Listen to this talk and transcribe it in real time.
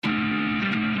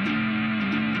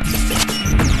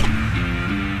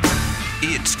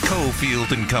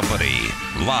Cofield and Company,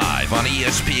 live on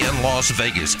ESPN Las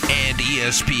Vegas and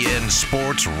ESPN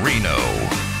Sports Reno.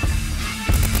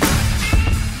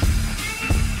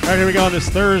 All right, here we go on this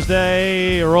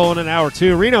Thursday. We're rolling in hour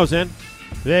two. Reno's in.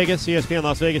 Vegas, ESPN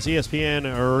Las Vegas,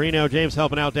 ESPN Reno. James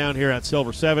helping out down here at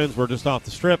Silver Sevens. We're just off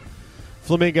the strip.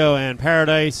 Flamingo and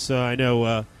Paradise. I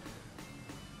know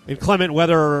inclement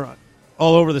weather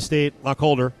all over the state, a lot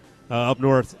colder up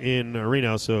north in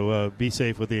Reno, so be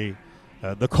safe with the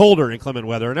colder inclement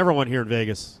weather. And everyone here in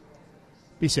Vegas,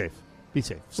 be safe. Be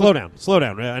safe. Slow down.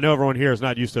 I know everyone here is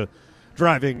not used to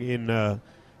driving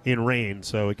in rain,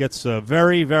 so it gets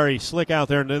very, very slick out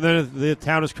there. And then the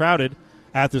town is crowded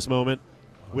at this moment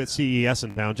with CES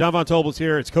in town. John Von Tobel's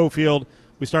here. It's Cofield.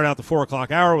 We start out the 4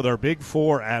 o'clock hour with our Big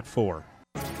Four at 4.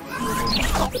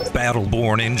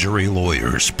 Battleborn Injury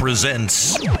Lawyers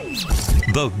presents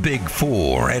the Big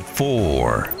Four at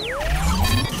 4.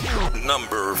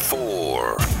 Number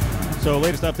 4. So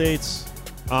latest updates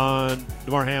on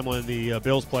Damar Hamlin, the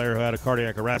Bills player who had a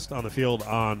cardiac arrest on the field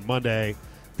on Monday.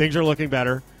 Things are looking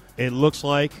better. It looks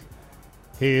like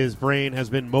his brain has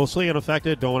been mostly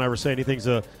unaffected. Don't want to ever say anything's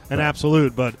an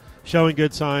absolute, but showing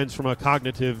good signs from a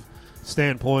cognitive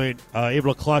standpoint.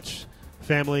 Able to clutch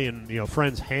family and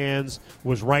friends' hands.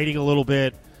 Was writing a little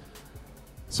bit.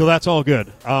 So that's all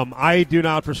good. I do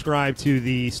not prescribe to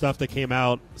the stuff that came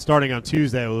out starting on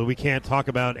Tuesday. We can't talk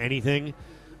about anything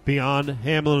beyond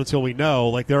Hamlin until we know.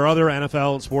 Like, there are other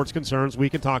NFL and sports concerns we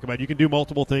can talk about. You can do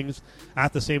multiple things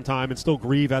at the same time and still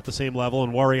grieve at the same level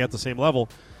and worry at the same level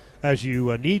as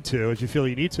you need to, as you feel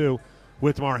you need to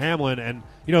with Damar Hamlin. And,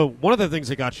 one of the things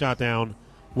that got shot down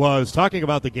was talking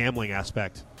about the gambling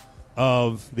aspect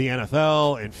of the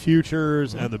NFL and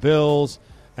futures and the Bills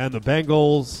and the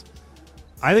Bengals.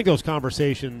 I think those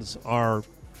conversations are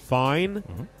fine.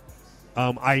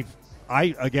 I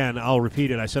again, I'll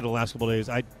repeat it. I said it the last couple of days.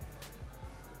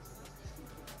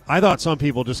 I thought some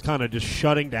people just kind of just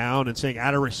shutting down and saying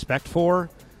out of respect for,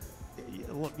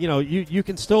 you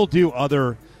can still do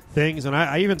other things. And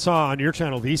I even saw on your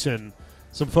channel, VSiN,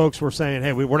 some folks were saying,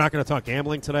 hey, we're not going to talk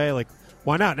gambling today. Like,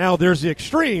 why not? Now there's the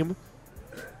extreme,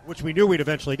 which we knew we'd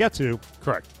eventually get to.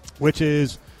 Correct. Which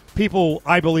is people,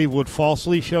 I believe, would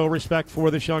falsely show respect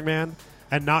for this young man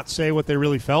and not say what they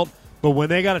really felt. But when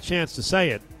they got a chance to say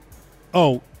it,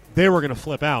 they were going to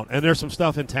flip out. And there's some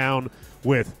stuff in town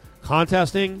with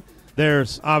contesting.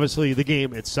 There's obviously the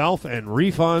game itself and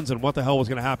refunds and what the hell was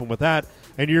going to happen with that.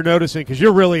 And you're noticing, because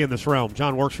you're really in this realm.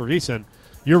 John works for VSiN.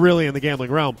 You're really in the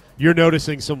gambling realm. You're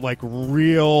noticing some,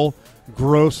 real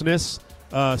grossness,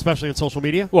 especially in social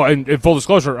media. Well, and in full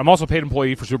disclosure, I'm also a paid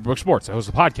employee for Superbook Sports. I host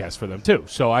a podcast for them too,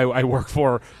 so I work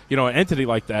for an entity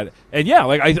like that. And yeah,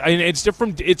 it's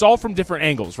different. It's all from different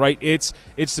angles, right? It's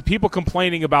the people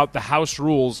complaining about the house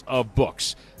rules of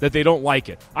books that they don't like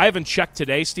it. I haven't checked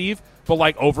today, Steve,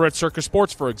 but over at Circus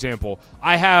Sports, for example,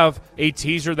 I have a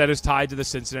teaser that is tied to the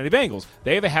Cincinnati Bengals.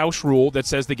 They have a house rule that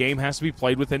says the game has to be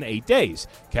played within 8 days.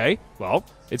 Okay, well,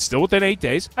 it's still within 8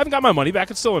 days. I haven't got my money back.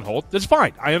 It's still in hold. That's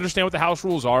fine. I understand what the house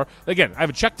rules are. Again, I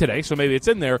haven't checked today, so maybe it's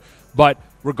in there. But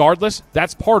regardless,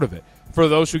 that's part of it. For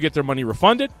those who get their money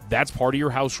refunded, that's part of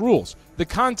your house rules. The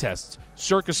contests,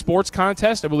 Circus Sports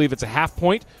contest, I believe it's a half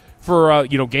point for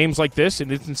games like this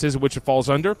in instances in which it falls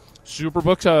under.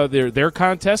 Superbooks, their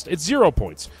contest, it's 0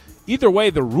 points. Either way,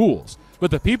 the rules.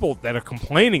 But the people that are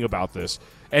complaining about this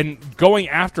and going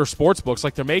after sports books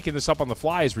like they're making this up on the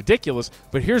fly is ridiculous.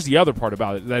 But here's the other part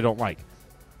about it that I don't like.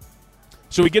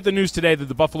 So we get the news today that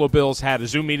the Buffalo Bills had a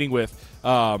Zoom meeting with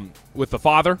the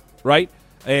father, right?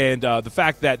 And the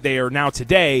fact that they are now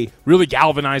today really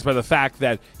galvanized by the fact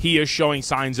that he is showing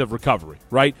signs of recovery,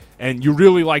 right? And you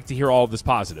really like to hear all of this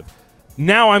positive.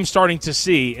 Now I'm starting to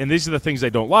see, and these are the things I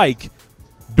don't like,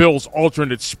 Bills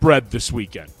alternate spread this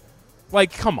weekend.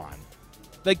 Come on.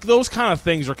 Those kind of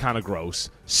things are kind of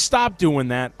gross. Stop doing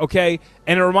that, okay?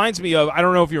 And it reminds me of, I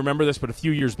don't know if you remember this, but a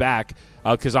few years back,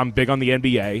 because I'm big on the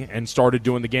NBA and started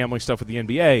doing the gambling stuff with the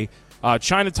NBA,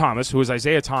 China Thomas, who is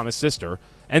Isaiah Thomas' sister,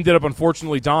 ended up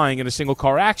unfortunately dying in a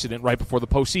single-car accident right before the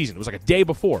postseason. It was a day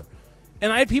before.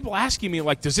 And I had people asking me,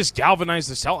 does this galvanize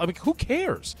the cell? Who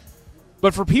cares?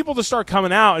 But for people to start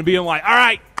coming out and being like, all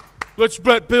right, let's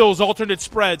bet Bills, alternate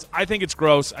spreads, I think it's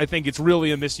gross. I think it's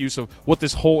really a misuse of what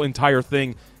this whole entire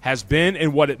thing has been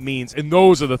and what it means. And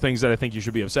those are the things that I think you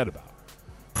should be upset about.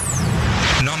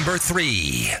 Number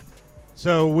 3.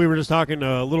 So we were just talking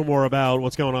a little more about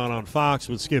what's going on Fox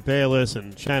with Skip Bayless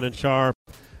and Shannon Sharpe.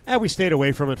 And we stayed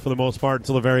away from it for the most part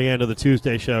until the very end of the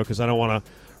Tuesday show because I don't want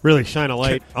to really shine a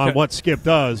light on what Skip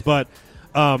does. But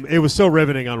it was so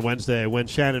riveting on Wednesday when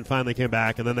Shannon finally came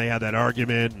back and then they had that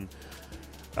argument. And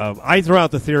I threw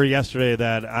out the theory yesterday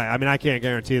that, I mean, I can't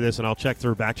guarantee this, and I'll check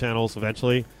through back channels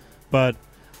eventually, but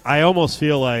I almost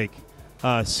feel like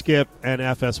Skip and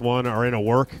FS1 are in a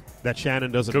work that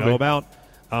Shannon doesn't know about,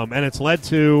 and it's led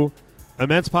to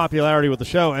immense popularity with the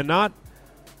show. And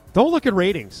don't look at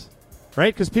ratings,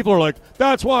 right? Because people are like,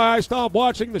 that's why I stopped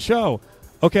watching the show.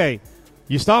 Okay,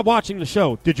 you stopped watching the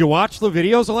show. Did you watch the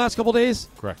videos the last couple days?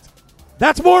 Correct.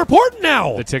 That's more important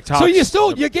now. The TikToks. So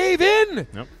you gave in.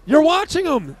 Yep. You're watching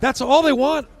them. That's all they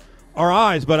want. Our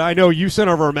eyes. But I know you sent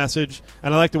over a message,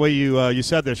 and I like the way you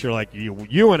said this. You're like,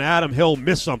 you and Adam Hill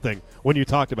missed something when you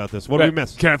talked about this. What did we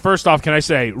miss? First off, can I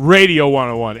say, Radio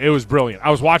 101, it was brilliant. I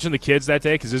was watching the kids that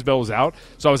day because Isabel was out,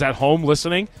 so I was at home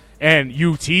listening, and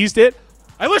you teased it.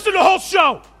 I listened to the whole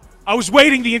show. I was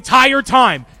waiting the entire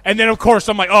time, and then, of course,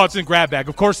 I'm like, oh, it's in grab bag.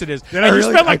 Of course it is. And you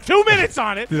spent like 2 minutes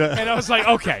on it, and I was like,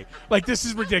 okay, like this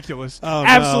is ridiculous. Oh,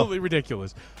 absolutely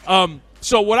ridiculous.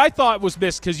 So what I thought was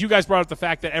missed, because you guys brought up the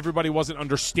fact that everybody wasn't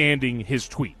understanding his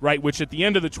tweet, right, which at the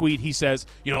end of the tweet he says,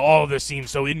 all of this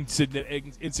seems so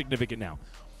insignificant now.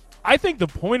 I think the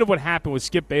point of what happened with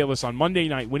Skip Bayless on Monday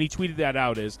night when he tweeted that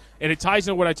out is, and it ties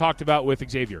into what I talked about with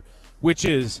Xavier, which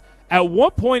is at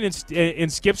what point in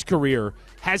Skip's career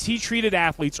has he treated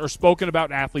athletes or spoken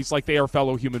about athletes like they are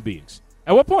fellow human beings?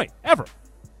 At what point? Ever.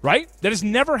 Right? That has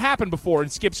never happened before in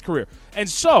Skip's career. And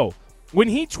so, when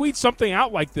he tweets something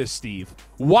out like this, Steve,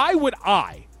 why would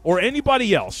I or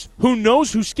anybody else who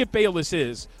knows who Skip Bayless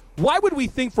is, why would we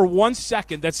think for 1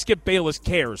 second that Skip Bayless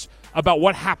cares about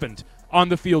what happened on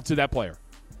the field to that player?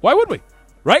 Why would we?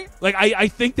 Right? Like, I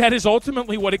think that is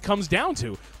ultimately what it comes down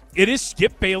to. It is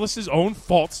Skip Bayless's own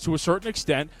faults to a certain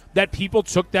extent that people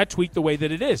took that tweet the way that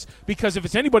it is. Because if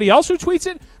it's anybody else who tweets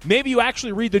it, maybe you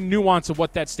actually read the nuance of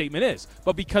what that statement is.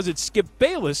 But because it's Skip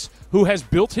Bayless who has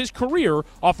built his career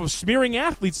off of smearing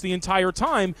athletes the entire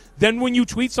time, then when you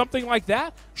tweet something like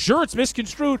that, sure, it's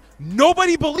misconstrued.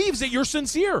 Nobody believes that you're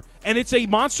sincere. And it's a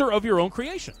monster of your own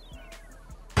creation.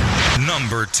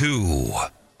 Number 2.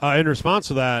 In response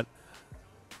to that,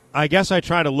 I guess I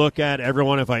try to look at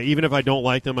everyone, even if I don't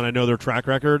like them and I know their track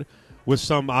record, with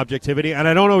some objectivity. And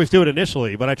I don't always do it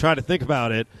initially, but I try to think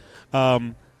about it.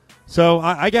 So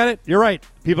I get it. You're right.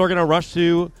 People are going to rush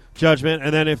to judgment.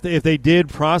 And then if they did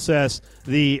process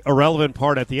the irrelevant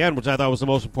part at the end, which I thought was the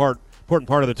most important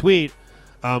part of the tweet,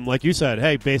 like you said,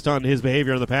 hey, based on his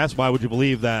behavior in the past, why would you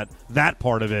believe that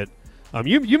part of it?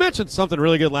 You mentioned something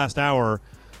really good last hour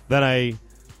that I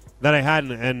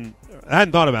hadn't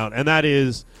thought about, and that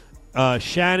is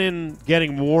Shannon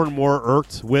getting more and more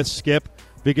irked with Skip,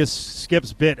 because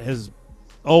Skip's bit has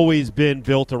always been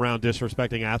built around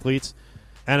disrespecting athletes,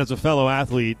 and as a fellow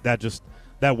athlete,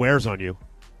 that wears on you,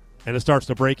 and it starts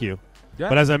to break you. Yeah.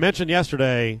 But as I mentioned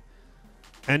yesterday,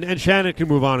 and Shannon can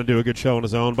move on and do a good show on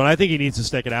his own, but I think he needs to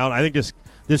stick it out. I think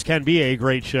this can be a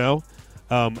great show,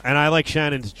 and I like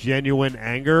Shannon's genuine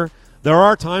anger. There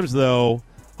are times, though,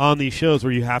 on these shows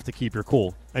where you have to keep your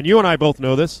cool, and you and I both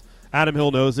know this. Adam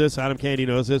Hill knows this. Adam Candy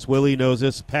knows this. Willie knows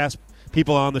this. Past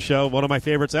people on the show. One of my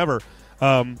favorites ever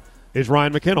is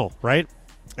Ryan McKinnell, right?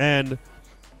 And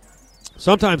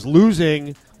sometimes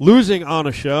losing on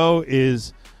a show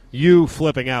is you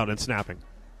flipping out and snapping.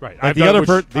 Right. Like I've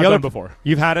done before.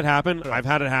 You've had it happen. I've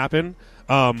had it happen.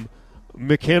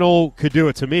 McKinnell could do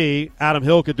it to me. Adam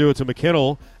Hill could do it to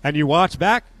McKinnell. And you watch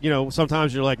back,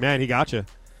 sometimes you're like, man, he got you.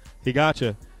 He got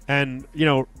you. And,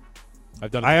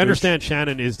 I understand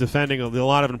Shannon is defending a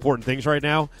lot of important things right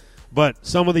now, but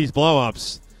some of these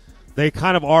blow-ups, they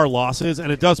kind of are losses,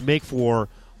 and it does make for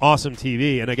awesome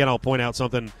TV. And, again, I'll point out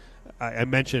something I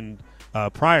mentioned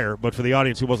prior, but for the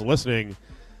audience who wasn't listening,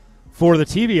 for the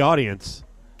TV audience,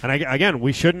 and again,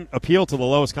 we shouldn't appeal to the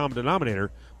lowest common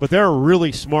denominator, but there are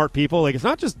really smart people. Like, it's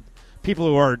not just people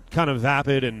who are kind of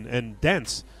vapid and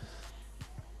dense.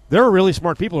 There are really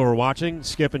smart people who are watching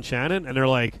Skip and Shannon, and they're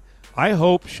like, I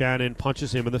hope Shannon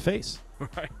punches him in the face.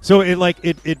 Right. So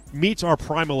it meets our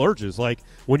primal urges. Like,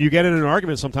 when you get in an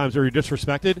argument sometimes or you're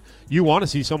disrespected, you want to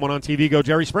see someone on TV go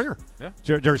Jerry Springer. Yeah.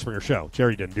 Jerry Springer show.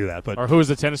 Jerry didn't do that. Or who is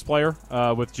the tennis player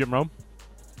with Jim Rome?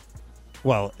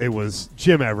 Well, it was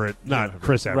Jim Everett, not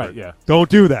Chris Everett. Right, yeah. Don't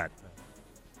do that.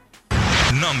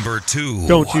 Number 2.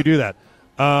 Don't you do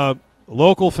that.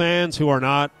 Local fans who are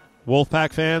not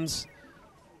Wolfpack fans,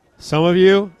 some of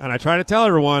you, and I try to tell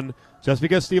everyone, just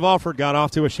because Steve Alford got off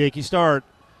to a shaky start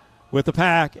with the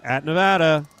Pack at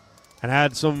Nevada and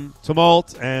had some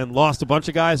tumult and lost a bunch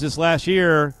of guys this last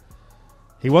year,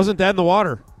 he wasn't dead in the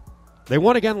water. They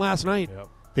won again last night. Yep.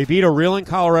 They beat a reeling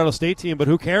Colorado State team, but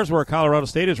who cares where Colorado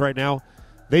State is right now?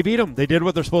 They beat them. They did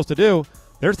what they're supposed to do.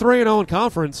 They're 3-0 in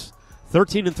conference,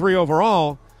 13-3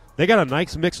 overall. They got a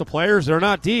nice mix of players. They're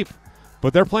not deep,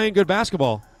 but they're playing good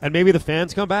basketball. And maybe the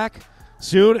fans come back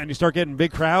soon and you start getting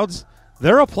big crowds.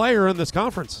 They're a player in this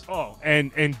conference. Oh,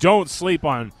 and don't sleep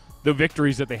on the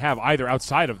victories that they have either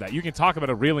outside of that. You can talk about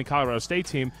a reeling Colorado State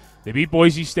team. They beat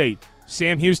Boise State.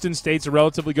 Sam Houston State's a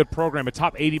relatively good program, a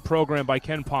top 80 program by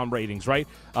Ken Palm ratings, right?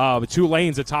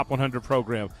 Tulane's a top 100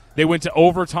 program. They went to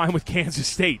overtime with Kansas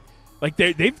State. Like,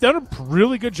 they've done a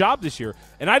really good job this year.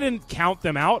 And I didn't count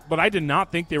them out, but I did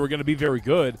not think they were going to be very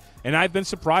good. And I've been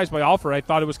surprised by Alford. I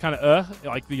thought it was kind of,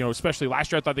 especially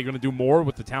last year, I thought they were going to do more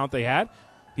with the talent they had.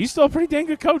 He's still a pretty dang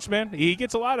good coach, man. He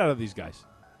gets a lot out of these guys.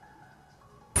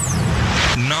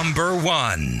 Number 1.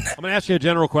 I'm going to ask you a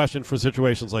general question for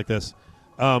situations like this.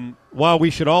 While we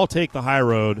should all take the high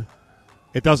road,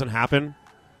 it doesn't happen.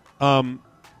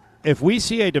 If we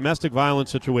see a domestic violence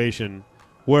situation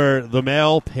where the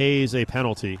male pays a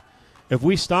penalty, if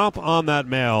we stomp on that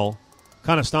male,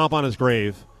 kind of stomp on his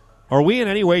grave, are we in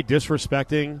any way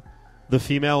disrespecting the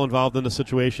female involved in the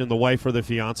situation, the wife or the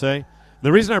fiance?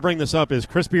 The reason I bring this up is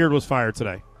Chris Beard was fired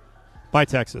today by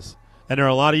Texas. And there are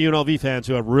a lot of UNLV fans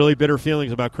who have really bitter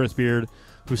feelings about Chris Beard,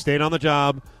 who stayed on the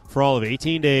job for all of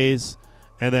 18 days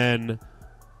and then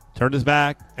turned his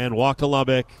back and walked to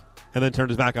Lubbock and then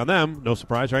turned his back on them, no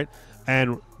surprise, right,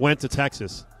 and went to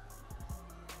Texas.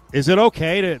 Is it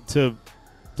okay to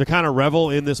kind of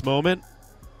revel in this moment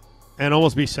and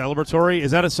almost be celebratory?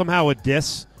 Is that somehow a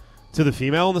diss to the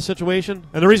female in the situation?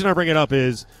 And the reason I bring it up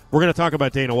is we're going to talk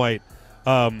about Dana White.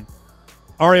 Ariel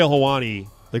Helwani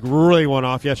really went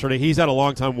off yesterday. He's had a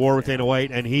long-time war with Dana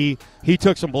White, and he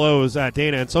took some blows at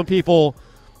Dana. And some people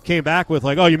came back with,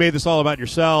 like, oh, you made this all about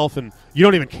yourself, and you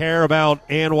don't even care about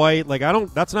Ann White. Like,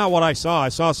 that's not what I saw. I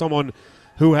saw someone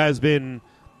who has been,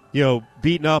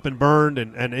 beaten up and burned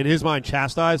and in his mind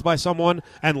chastised by someone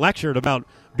and lectured about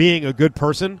being a good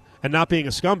person and not being a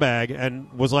scumbag,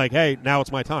 and was like, hey, now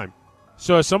it's my time.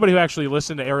 So as somebody who actually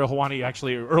listened to Ariel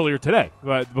Helwani earlier today,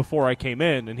 before I came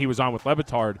in, and he was on with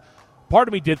Levitard, part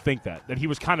of me did think that he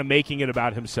was kind of making it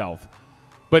about himself.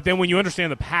 But then when you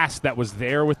understand the past that was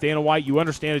there with Dana White, you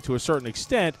understand it to a certain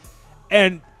extent.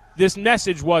 And this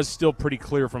message was still pretty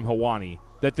clear from Helwani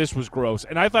that this was gross.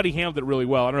 And I thought he handled it really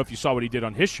well. I don't know if you saw what he did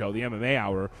on his show, the MMA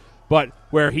Hour, but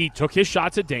where he took his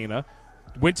shots at Dana,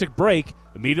 went to break,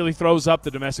 immediately throws up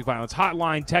the domestic violence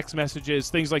hotline, text messages,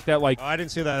 things like that. Oh, I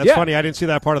didn't see that. That's funny. I didn't see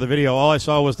that part of the video. All I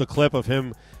saw was the clip of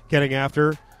him getting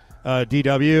after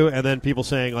DW, and then people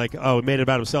saying, like, oh, he made it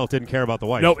about himself, didn't care about the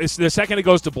wife. No, it's the second it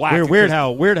goes to black. Weird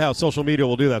how social media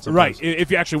will do that sometimes. Right.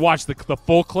 If you actually watch the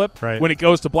full clip, right, when it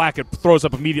goes to black, it throws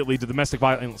up immediately the domestic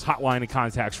violence hotline and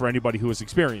contacts for anybody who has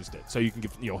experienced it, so you can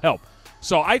give help.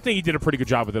 So I think he did a pretty good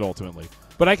job with it ultimately.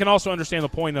 But I can also understand the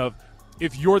point of,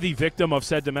 if you're the victim of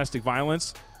said domestic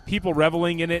violence, people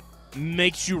reveling in it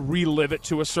makes you relive it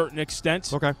to a certain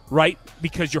extent. Okay. Right?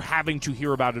 Because you're having to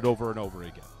hear about it over and over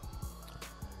again.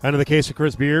 And in the case of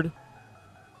Chris Beard,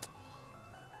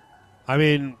 I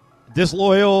mean,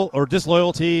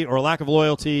 disloyalty or lack of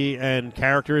loyalty and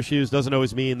character issues doesn't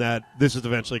always mean that this is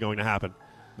eventually going to happen.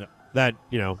 No. That,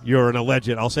 you're an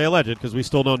alleged, I'll say alleged because we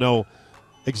still don't know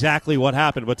exactly what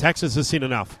happened, but Texas has seen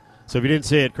enough. So if you didn't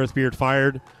see it, Chris Beard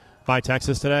fired by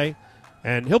Texas today,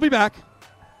 and he'll be back.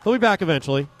 He'll be back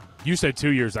eventually. You said 2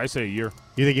 years. I say a year.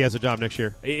 You think he has a job next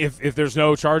year? If there's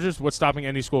no charges, what's stopping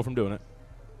any school from doing it?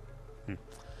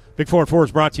 Big 4-4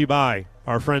 is brought to you by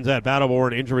our friends at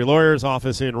Battleborn Injury Lawyers,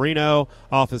 office in Reno,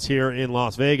 office here in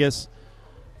Las Vegas.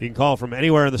 You can call from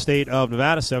anywhere in the state of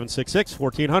Nevada,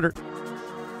 766-1400.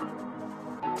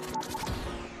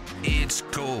 It's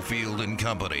Cofield and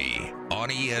Company on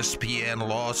ESPN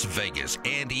Las Vegas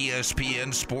and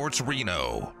ESPN Sports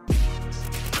Reno.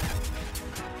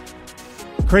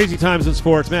 Crazy times in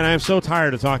sports. Man, I am so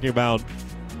tired of talking about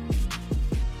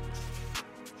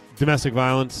domestic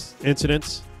violence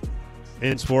incidents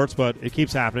in sports, but it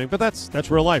keeps happening. But that's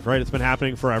real life, right? It's been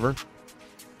happening forever.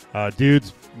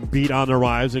 Dudes beat on their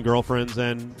wives and girlfriends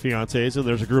and fiancés, and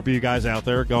there's a group of you guys out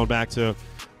there going back to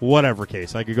whatever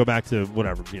case. I could go back to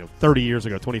 30 years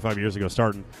ago, 25 years ago,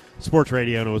 starting sports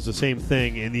radio, and it was the same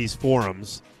thing in these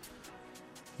forums.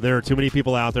 There are too many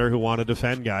people out there who want to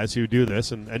defend guys who do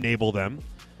this and enable them.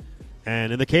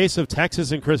 And in the case of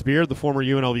Texas and Chris Beard, the former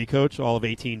UNLV coach, all of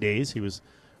 18 days, he was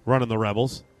running the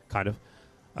Rebels, kind of.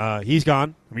 He's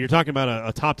gone. I mean, you're talking about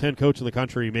a top 10 coach in the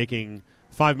country making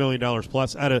 $5 million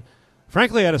plus at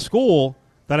a school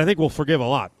that I think will forgive a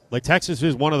lot. Like, Texas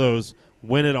is one of those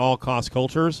win-at-all-cost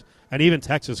cultures, and even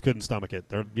Texas couldn't stomach it.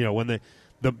 They're, when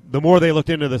the more they looked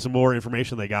into this, the more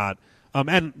information they got.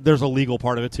 And there's a legal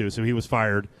part of it, too. So he was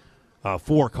fired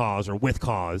for cause or with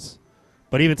cause.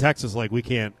 But even Texas, like, we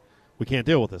can't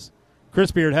deal with this.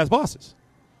 Chris Beard has bosses.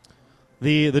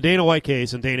 The Dana White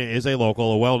case, and Dana is a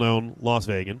local, a well-known Las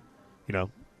Vegan,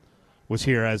 was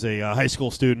here as a high school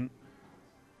student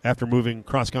after moving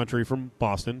cross-country from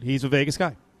Boston. He's a Vegas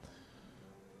guy.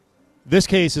 This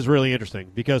case is really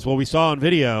interesting because what we saw on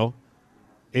video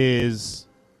is,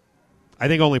 I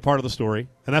think, only part of the story,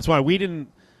 and that's why we didn't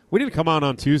come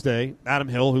on Tuesday. Adam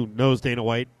Hill, who knows Dana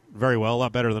White very well, a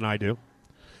lot better than I do,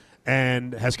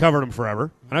 and has covered him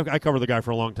forever, and I covered the guy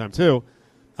for a long time too.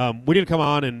 We didn't come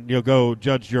on and go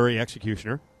judge, jury,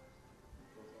 executioner.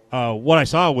 What I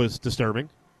saw was disturbing.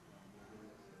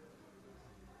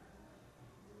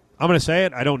 I'm going to say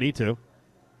it. I don't need to,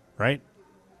 right?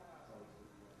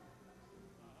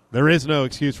 There is no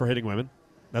excuse for hitting women.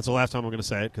 That's the last time I'm going to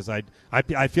say it because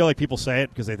I feel like people say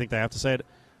it because they think they have to say it.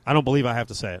 I don't believe I have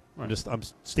to say it. Right. I'm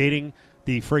stating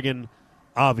the friggin'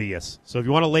 obvious. So if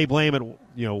you want to lay blame at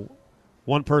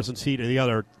one person's feet or the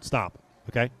other, stop.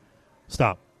 Okay,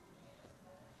 stop.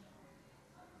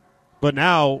 But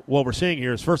now what we're seeing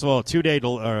here is, first of all, a two-day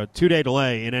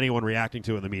delay in anyone reacting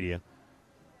to it in the media.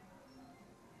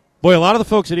 Boy, a lot of the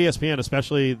folks at ESPN,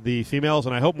 especially the females,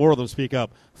 and I hope more of them speak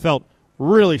up, felt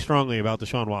really strongly about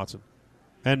Deshaun Watson.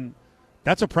 And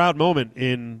that's a proud moment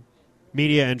in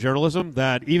media and journalism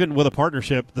that even with a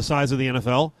partnership the size of the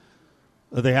NFL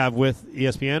that they have with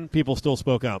ESPN, people still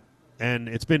spoke up. And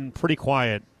it's been pretty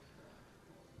quiet.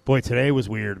 Boy, today was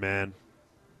weird, man.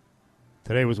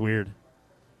 Today was weird.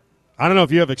 I don't know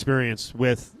if you have experience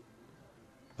with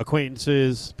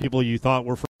acquaintances, people you thought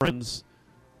were friends,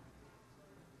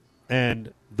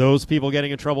 and those people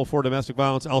getting in trouble for domestic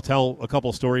violence. I'll tell a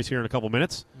couple stories here in a couple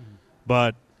minutes. Mm-hmm.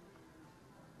 But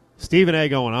Stephen A.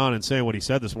 going on and saying what he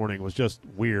said this morning was just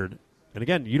weird. And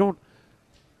again, you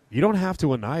don't have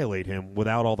to annihilate him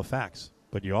without all the facts,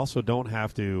 but you also don't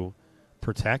have to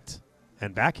protect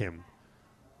and back him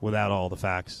without all the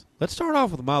facts. Let's start off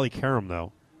with Molly Qerim,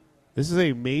 though. This is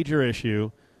a major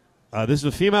issue. This is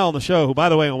a female on the show who, by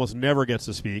the way, almost never gets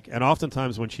to speak, and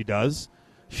oftentimes when she does,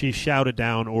 she's shouted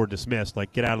down or dismissed,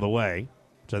 like get out of the way,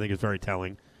 which I think is very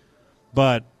telling.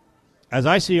 But as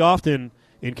I see often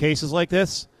in cases like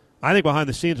this, I think behind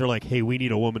the scenes are like, hey, we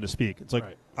need a woman to speak. It's like,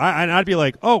 right. I'd be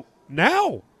like, oh,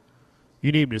 now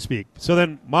you need me to speak. So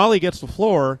then Molly gets the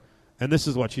floor, and this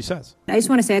is what she says. I just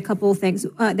want to say a couple of things.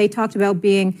 They talked about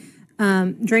being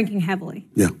drinking heavily.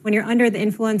 Yeah. When you're under the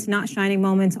influence, not shining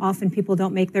moments, often people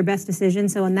don't make their best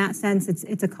decisions. So in that sense,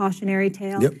 it's a cautionary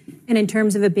tale. Yep. And in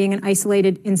terms of it being an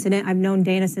isolated incident, I've known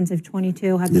Dana since I was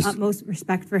 22. I have the utmost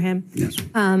respect for him. Yes.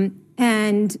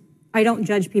 And I don't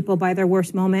judge people by their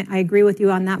worst moment. I agree with you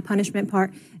on that punishment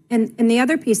part. And the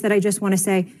other piece that I just want to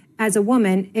say, as a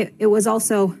woman, it was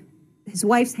also his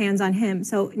wife's hands on him.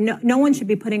 So no one should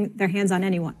be putting their hands on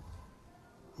anyone.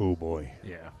 Oh, boy.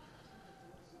 Yeah.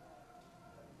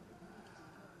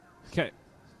 Okay.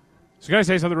 So can I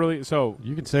say something really? So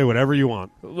you can say whatever you want.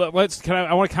 I want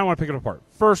to pick it apart.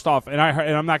 First off, and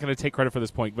I'm not going to take credit for this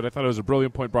point, but I thought it was a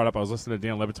brilliant point brought up. I was listening to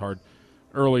Dan Le Batard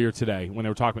earlier today when they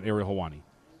were talking about Ariel Helwani.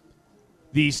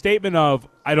 The statement of,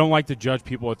 I don't like to judge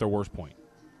people at their worst point.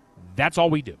 That's all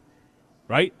we do,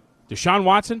 right? Deshaun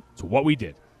Watson, it's what we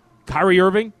did. Kyrie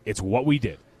Irving, it's what we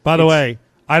did. By the way,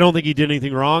 I don't think he did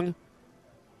anything wrong.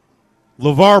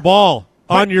 LeVar Ball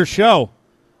on your show.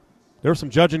 There was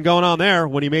some judging going on there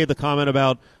when he made the comment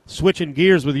about switching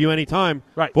gears with you anytime.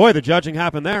 Right. Boy, the judging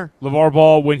happened there. LeVar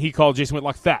Ball, when he called Jason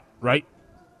Whitlock fat, right?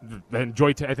 And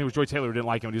I think it was Joy Taylor who didn't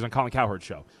like him. He was on Colin Cowherd's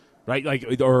show, right? Like,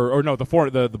 or no,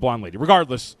 the blonde lady.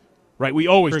 Regardless, right? We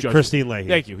always judge. Christine Leahy.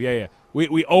 Thank you. Yeah.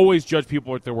 We always judge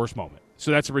people at their worst moment. So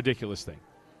that's a ridiculous thing.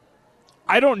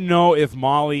 I don't know if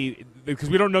Molly, because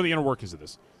we don't know the inner workings of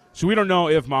this. So we don't know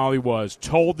if Molly was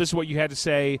told this is what you had to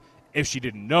say, if she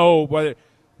didn't know whether.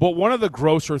 But one of the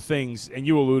grosser things, and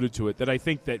you alluded to it, that I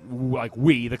think that like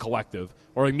we, the collective,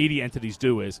 or media entities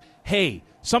do is, hey,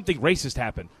 something racist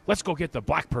happened. Let's go get the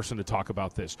black person to talk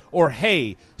about this. Or,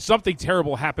 hey, something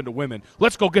terrible happened to women.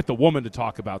 Let's go get the woman to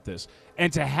talk about this.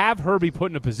 And to have her be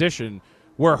put in a position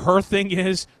where her thing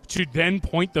is to then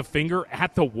point the finger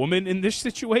at the woman in this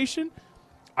situation,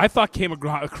 I thought came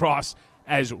across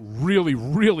as really,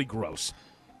 really gross.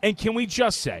 And can we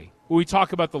just say, when we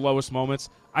talk about the lowest moments,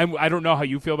 I don't know how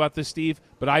you feel about this, Steve,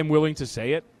 but I'm willing to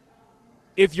say it.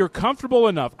 If you're comfortable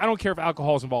enough, I don't care if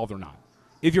alcohol is involved or not,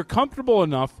 if you're comfortable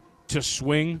enough to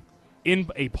swing in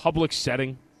a public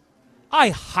setting,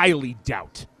 I highly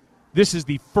doubt this is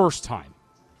the first time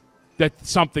that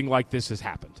something like this has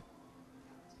happened.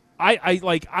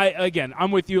 Again,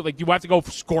 I'm with you. Like, you have to go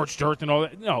for scorched earth and all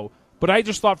that. No, but I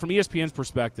just thought from ESPN's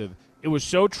perspective, it was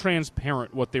so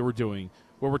transparent what they were doing,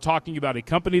 where we're talking about a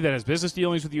company that has business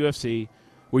dealings with UFC,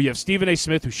 where you have Stephen A.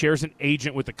 Smith, who shares an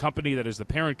agent with the company that is the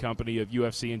parent company of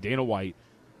UFC and Dana White,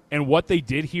 and what they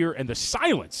did here and the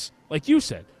silence, like you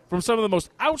said, from some of the most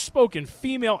outspoken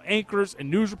female anchors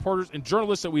and news reporters and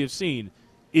journalists that we have seen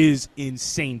is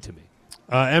insane to me.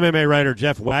 MMA writer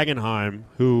Jeff Wagenheim,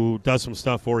 who does some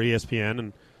stuff for ESPN,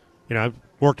 and I've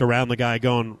worked around the guy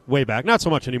going way back. Not so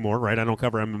much anymore, right? I don't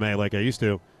cover MMA like I used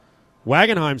to.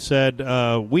 Wagenheim said,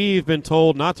 we've been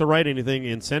told not to write anything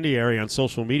incendiary on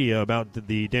social media about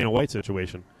the Dana White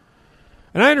situation.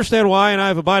 And I understand why, and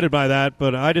I've abided by that,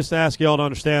 but I just ask you all to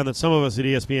understand that some of us at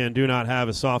ESPN do not have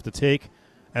as soft a take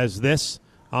as this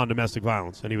on domestic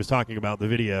violence. And he was talking about the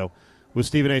video with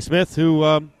Stephen A. Smith, who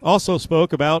also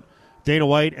spoke about Dana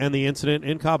White and the incident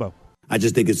in Cabo. I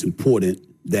just think it's important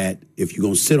that if you're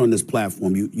going to sit on this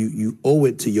platform, you owe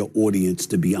it to your audience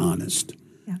to be honest.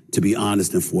 To be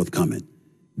honest and forthcoming.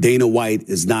 Dana White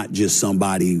is not just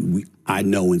somebody I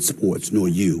know in sports, nor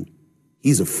you.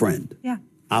 He's a friend. Yeah.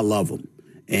 I love him.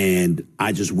 And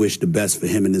I just wish the best for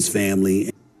him and his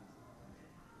family.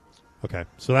 Okay,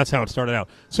 so that's how it started out.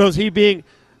 So is he being,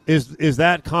 is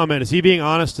that comment, is he being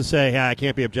honest to say, hey, I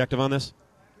can't be objective on this?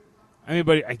 I mean,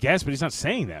 but he's not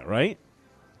saying that, right?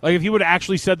 Like, if he would have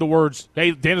actually said the words,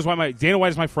 hey, Dana White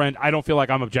is my friend, I don't feel like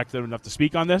I'm objective enough to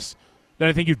speak on this, then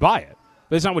I think you'd buy it.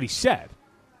 But that's not what he said.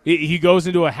 He goes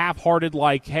into a half-hearted,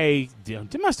 like, hey,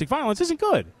 domestic violence isn't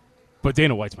good, but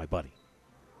Dana White's my buddy,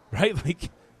 right? Like,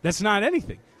 that's not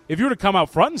anything. If you were to come out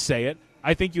front and say it,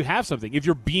 I think you have something. If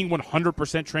you're being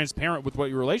 100% transparent with what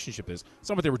your relationship is. That's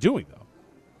not what they were doing, though.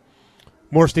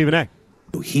 More Stephen A.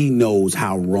 He knows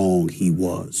how wrong he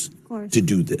was to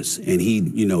do this. And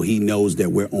he knows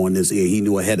that we're on this air. He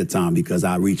knew ahead of time because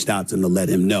I reached out to him to let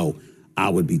him know I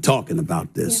would be talking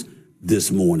about this. Yeah.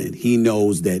 This morning. He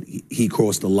knows that he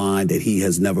crossed a line that he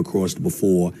has never crossed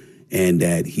before and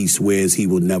that he swears he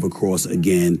will never cross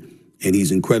again. And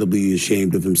he's incredibly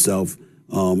ashamed of himself.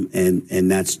 And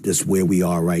that's just where we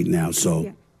are right now.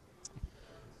 So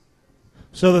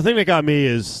the thing that got me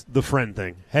is the friend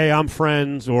thing. Hey, I'm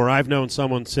friends, or I've known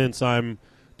someone since I'm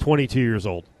 22 years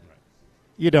old. Right.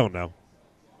 You don't know.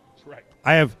 That's right.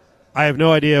 I have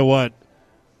no idea what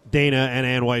Dana and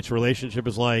Ann White's relationship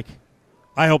is like.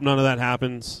 I hope none of that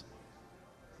happens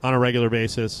on a regular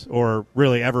basis or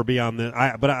really ever beyond the.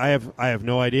 But I have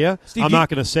no idea. Steve, I'm not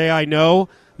going to say I know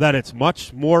that it's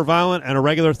much more violent and a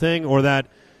regular thing or that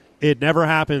it never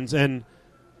happens. And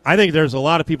I think there's a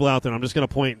lot of people out there. I'm just going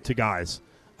to point to guys.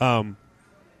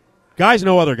 Guys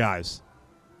know other guys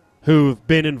who've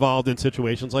been involved in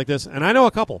situations like this, and I know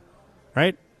a couple.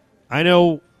 Right? I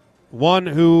know one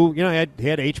who he had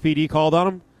HPD called on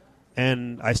him.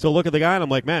 And I still look at the guy and I'm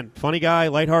like, man, funny guy,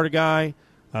 lighthearted guy,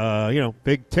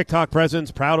 big TikTok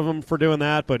presence, proud of him for doing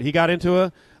that. But he got into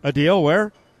a deal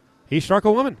where he struck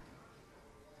a woman.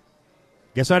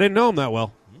 Guess I didn't know him that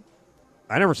well.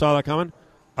 I never saw that coming.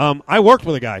 I worked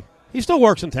with a guy. He still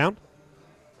works in town.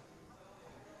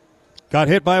 Got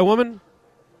hit by a woman.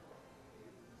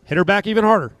 Hit her back even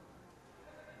harder.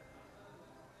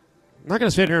 I'm not going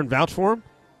to sit here and vouch for him.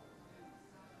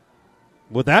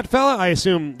 With that fella, I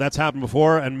assume that's happened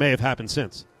before and may have happened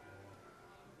since.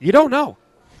 You don't know.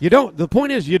 You don't. The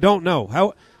point is, you don't know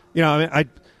how.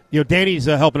 Danny's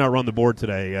helping out run the board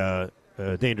today.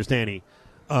 Dangerous Danny,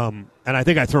 and I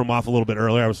think I threw him off a little bit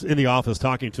earlier. I was in the office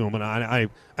talking to him, and I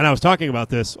was talking about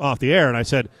this off the air, and I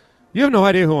said, "You have no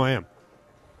idea who I am,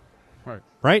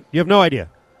 right? You have no idea.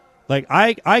 Like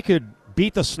I could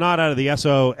beat the snot out of the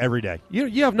SO every day.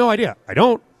 You have no idea. I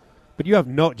don't." But you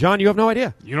have John, you have no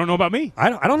idea. You don't know about me. I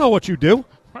don't know what you do.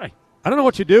 Right. I don't know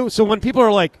what you do. So when people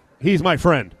are like, he's my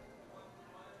friend,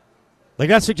 like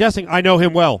that's suggesting I know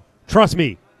him well. Trust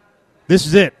me. This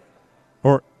is it.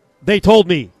 Or they told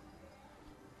me.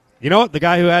 You know what? The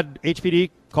guy who had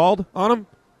HPD called on him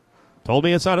told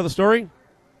me his side of the story.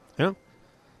 I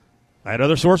had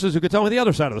other sources who could tell me the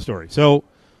other side of the story. So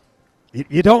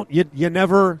you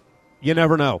never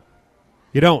know.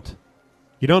 You don't.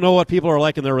 You don't know what people are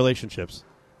like in their relationships.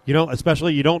 You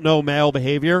don't know male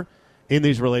behavior in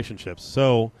these relationships.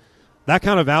 So that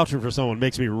kind of vouching for someone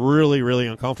makes me really, really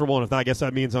uncomfortable. And I guess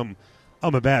that means I'm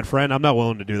a bad friend. I'm not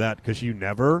willing to do that because you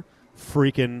never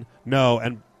freaking know.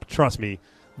 And trust me,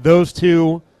 those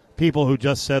two people who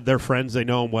just said they're friends, they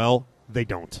know them well, they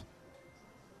don't.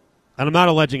 And I'm not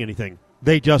alleging anything.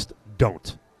 They just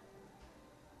don't.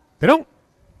 They don't.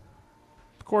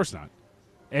 Of course not.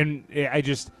 And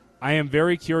I am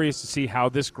very curious to see how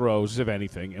this grows, if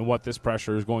anything, and what this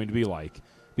pressure is going to be like.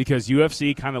 Because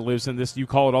UFC kind of lives in this, you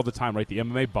call it all the time, right, the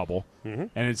MMA bubble. Mm-hmm.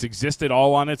 And it's existed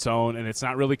all on its own, and it's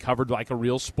not really covered like a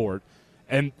real sport.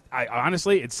 And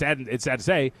honestly, it's sad to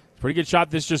say, it's a pretty good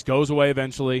shot this just goes away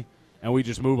eventually. and we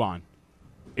just move on.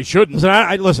 It shouldn't.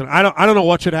 Listen, I don't know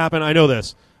what should happen. I know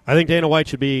this. I think Dana White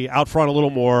should be out front a little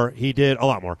more. He did a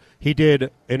lot more. He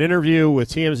did an interview with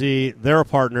TMZ. They're a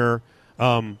partner.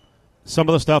 Some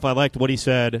of the stuff I liked what he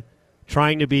said,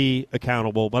 trying to be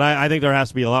accountable. But I think there has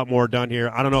to be a lot more done here.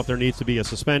 I don't know if there needs to be a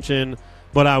suspension,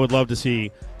 but I would love to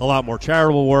see a lot more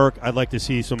charitable work. I'd like to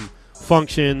see some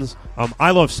functions.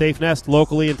 I love Safe Nest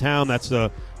locally in town. That's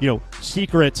the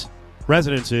secret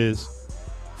residences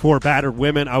for battered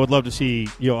women. I would love to see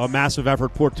a massive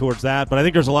effort put towards that. But I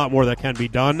think there's a lot more that can be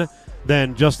done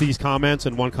than just these comments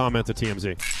and one comment to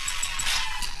TMZ.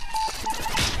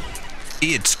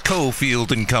 It's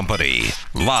Cofield and Company,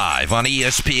 live on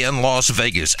ESPN Las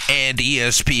Vegas and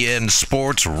ESPN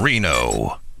Sports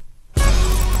Reno.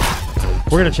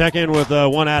 We're going to check in with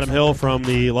one Adam Hill from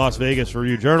the Las Vegas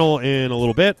Review-Journal in a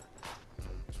little bit.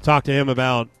 Talk to him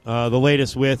about the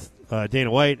latest with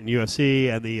Dana White and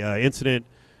UFC and the incident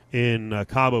in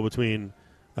Cabo between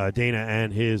Dana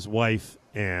and his wife,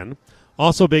 Ann.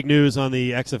 Also big news on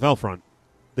the XFL front.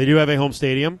 They do have a home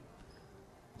stadium.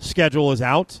 Schedule is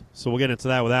out, so we'll get into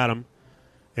that with Adam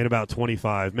in about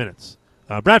 25 minutes.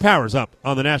 Brad Powers up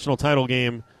on the national title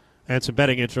game and some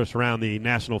betting interest around the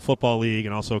National Football League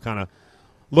and also kind of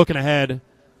looking ahead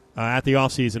at the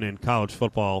offseason in college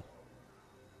football.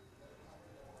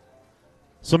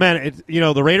 So, man,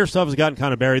 the Raiders stuff has gotten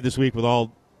kind of buried this week with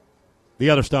all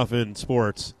the other stuff in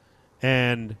sports.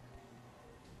 And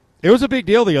it was a big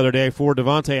deal the other day for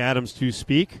Davante Adams to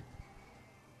speak.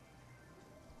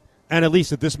 And at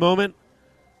least at this moment,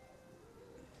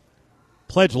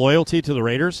 pledge loyalty to the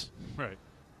Raiders. Right.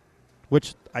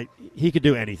 Which he could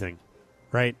do anything,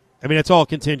 right? I mean, it's all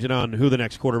contingent on who the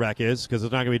next quarterback is because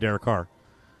it's not going to be Derek Carr.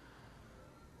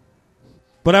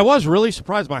 But I was really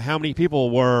surprised by how many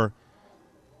people were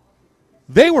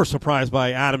surprised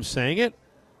by Adams saying it.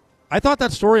 I thought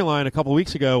that storyline a couple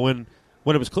weeks ago when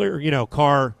it was clear,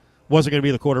 Carr wasn't going to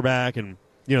be the quarterback and,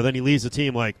 then he leaves the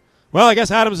team like, well, I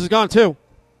guess Adams is gone too.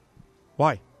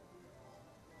 Why?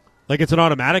 Like it's an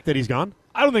automatic that he's gone?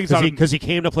 I don't think it's because he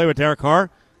came to play with Derek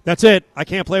Carr. That's it. I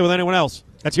can't play with anyone else.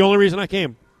 That's the only reason I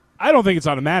came. I don't think it's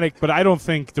automatic, but I don't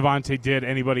think Davante did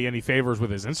anybody any favors with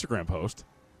his Instagram post.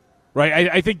 Right?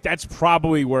 I think that's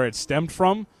probably where it stemmed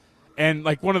from. And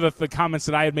like one of the comments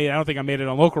that I had made, I don't think I made it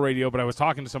on local radio, but I was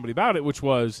talking to somebody about it, which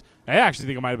was, I actually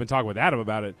think I might have been talking with Adam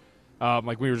about it.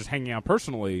 Like we were just hanging out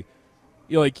personally.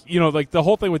 Like the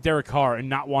whole thing with Derek Carr and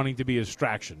not wanting to be a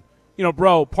distraction.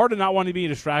 Bro, part of not wanting to be a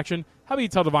distraction, how about you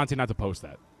tell Davante not to post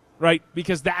that? Right?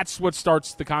 Because that's what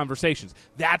starts the conversations.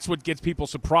 That's what gets people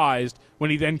surprised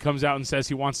when he then comes out and says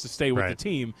he wants to stay with the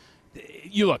team.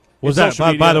 You look. Was that,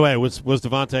 by the way, was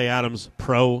Davante Adams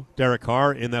pro Derek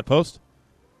Carr in that post?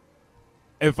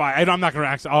 I'm not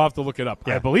going to I'll have to look it up.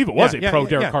 Yeah. I believe it was a pro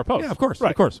Derek Carr post. Yeah, of course.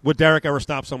 Right. Of course. Would Derek ever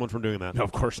stop someone from doing that? No,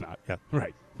 of course not. Yeah.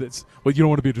 Right. You don't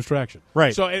want to be a distraction.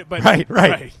 Right. So,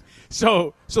 right.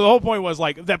 So the whole point was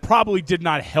like that probably did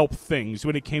not help things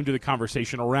when it came to the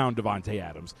conversation around Davante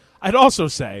Adams. I'd also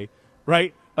say,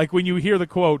 right, like when you hear the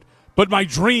quote, but my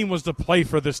dream was to play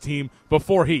for this team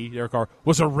before Derek Carr,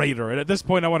 was a Raider. And at this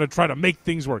point, I want to try to make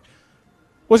things work.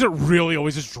 Was it really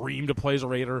always his dream to play as a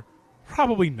Raider?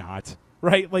 Probably not,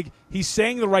 right? Like, he's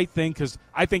saying the right thing because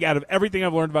I think out of everything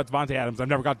I've learned about Davante Adams, I've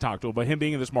never got to talk to him, but him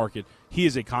being in this market, he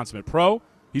is a consummate pro.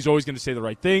 He's always going to say the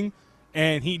right thing,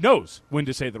 and he knows when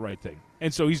to say the right thing.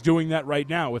 And so he's doing that right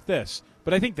now with this.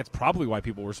 But I think that's probably why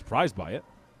people were surprised by it.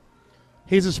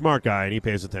 He's a smart guy, and he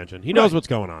pays attention. He knows what's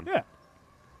going on. Yeah.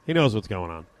 He knows what's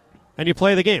going on. And you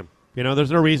play the game.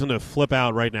 There's no reason to flip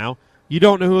out right now. You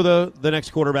don't know who the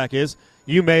next quarterback is.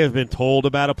 You may have been told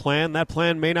about a plan. That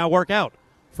plan may not work out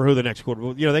for who the next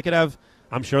quarterback. They could have,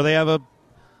 I'm sure they have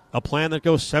a plan that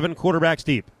goes 7 quarterbacks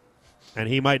deep. And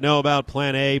he might know about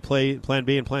plan A, plan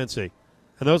B, and plan C.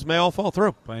 And those may all fall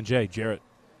through. Plan J, Jarrett.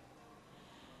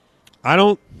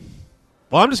 I'm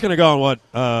just going to go on what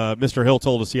Mr. Hill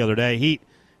told us the other day. He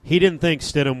didn't think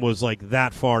Stidham was like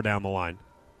that far down the line.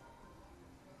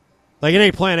 Like it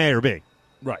ain't plan A or B.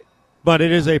 Right. But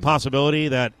it is a possibility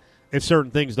that if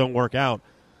certain things don't work out,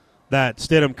 that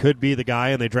Stidham could be the guy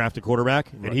and they draft a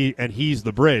quarterback and he's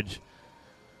the bridge.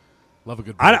 Love a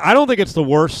good bridge. I don't think it's the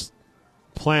worst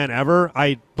plan ever.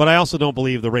 But I also don't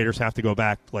believe the Raiders have to go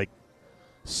back like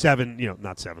 7,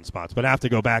 not 7 spots, but have to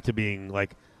go back to being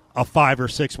like a 5 or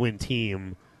 6 win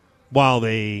team while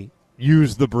they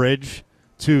use the bridge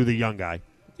to the young guy.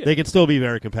 Yeah. They can still be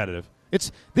very competitive.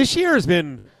 This year has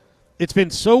been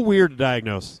so weird to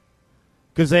diagnose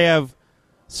because they have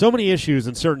so many issues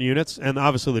in certain units, and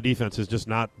obviously the defense has just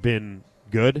not been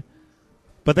good.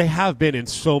 But they have been in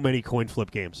so many coin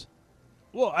flip games.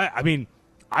 Well, I mean,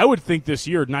 I would think this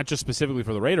year, not just specifically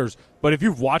for the Raiders, but if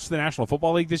you've watched the National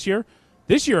Football League this year,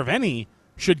 if any,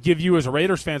 should give you as a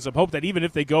Raiders fan some hope that even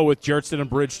if they go with Jarrett and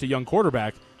Bridge to young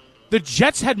quarterback, the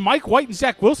Jets had Mike White and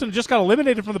Zach Wilson and just got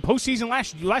eliminated from the postseason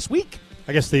last week.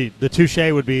 I guess the touche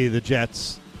would be the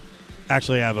Jets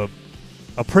actually have a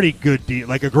pretty good,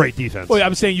 a great defense. Well,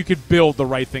 I'm saying you could build the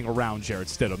right thing around Jarrett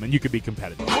Stidham, and you could be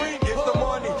competitive.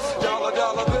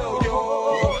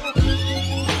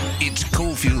 It's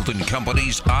Cofield and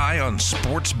Company's Eye on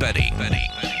Sports Betting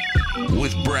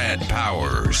with Brad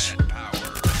Powers.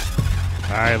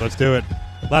 All right, let's do it.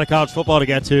 A lot of college football to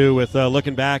get to with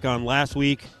looking back on last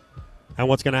week and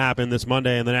what's going to happen this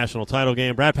Monday in the national title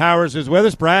game. Brad Powers is with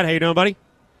us. Brad, how you doing, buddy?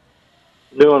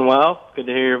 Doing well. Good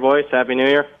to hear your voice. Happy New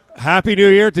Year. Happy New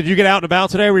Year. Did you get out and about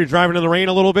today? Were you driving in the rain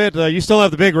a little bit? You still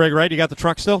have the big rig, right? You got the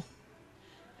truck still?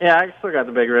 Yeah, I still got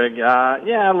the big rig.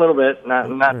 Yeah, a little bit. Not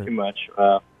too much.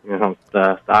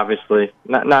 Obviously,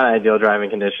 not ideal driving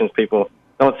conditions. People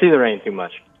don't see the rain too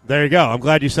much. There you go. I'm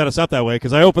glad you set us up that way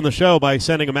because I opened the show by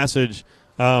sending a message.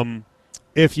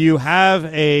 If you have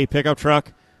a pickup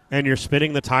truck and you're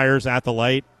spinning the tires at the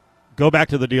light, go back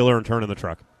to the dealer and turn in the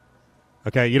truck.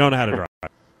 Okay? You don't know how to drive.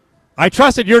 I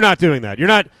trust that you're not doing that.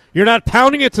 You're not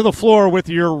pounding it to the floor with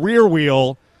your rear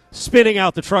wheel, spinning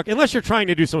out the truck, unless you're trying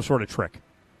to do some sort of trick.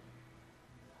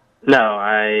 No,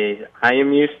 I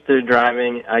am used to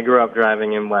driving. I grew up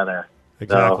driving in weather.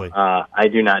 Exactly. So, I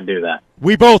do not do that.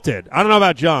 We both did. I don't know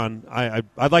about John.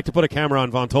 I'd like to put a camera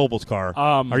on Von Tobel's car.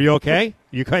 Are you okay?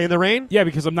 You okay in the rain? Yeah,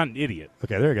 because I'm not an idiot.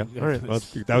 Okay, there you go. All right. Well,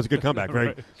 that was a good comeback.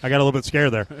 Right. I got a little bit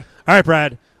scared there. All right,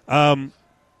 Brad.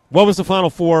 What was the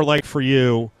Final Four like for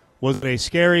you? Was it a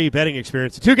scary betting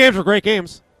experience? The two games were great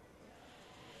games.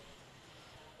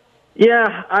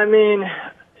 Yeah, I mean,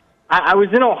 I was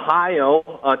in Ohio,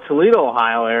 Toledo,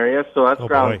 Ohio area, so that's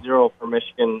ground zero for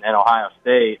Michigan and Ohio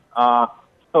State.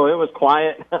 So it was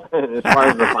quiet as far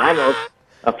as the finals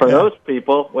for those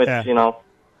people, which,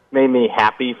 made me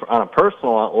happy on a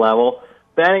personal level.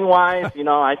 Betting-wise,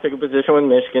 I took a position with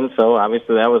Michigan, so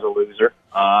obviously that was a loser.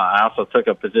 I also took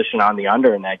a position on the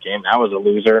under in that game. That was a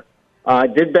loser. I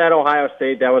did bet Ohio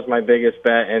State. That was my biggest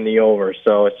bet in the over.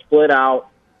 So it split out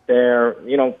there.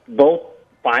 Both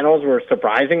finals were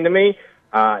surprising to me.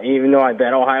 Even though I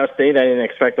bet Ohio State, I didn't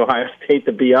expect Ohio State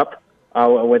to be up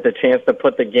with a chance to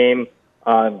put the game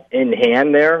in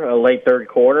hand there, a late third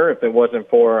quarter. If it wasn't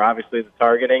for, obviously, the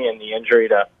targeting and the injury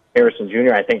to Harrison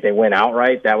Jr., I think they went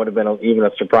outright. That would have been even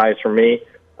a surprise for me.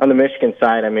 On the Michigan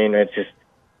side, I mean, it's just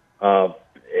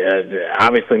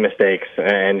obviously mistakes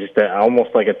and just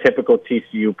almost like a typical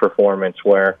TCU performance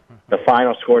where the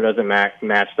final score doesn't match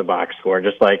the box score,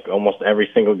 just like almost every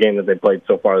single game that they played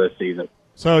so far this season.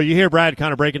 So you hear Brad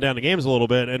kind of breaking down the games a little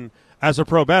bit, and as a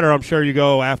pro bettor, I'm sure you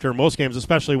go after most games,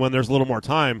 especially when there's a little more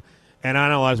time, and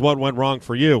analyze what went wrong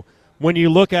for you. When you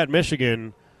look at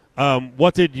Michigan,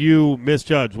 what did you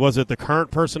misjudge? Was it the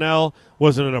current personnel?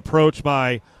 Was it an approach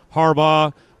by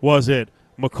Harbaugh? Was it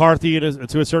McCarthy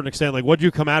to a certain extent? Like, what did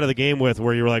you come out of the game with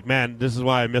where you were like, man, this is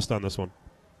why I missed on this one?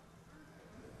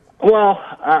 Well,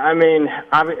 I mean,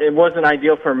 it wasn't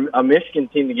ideal for a Michigan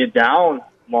team to get down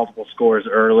multiple scores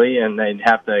early, and they'd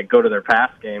have to go to their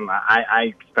pass game.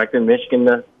 I expected Michigan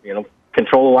to,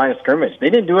 control the line of scrimmage. They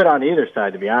didn't do it on either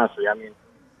side, to be honest with you. I mean,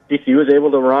 TCU was able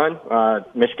to run.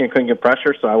 Michigan couldn't get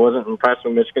pressure, so I wasn't impressed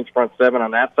with Michigan's front seven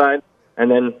on that side.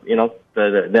 And then,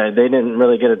 they didn't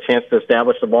really get a chance to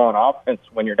establish the ball in offense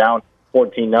when you're down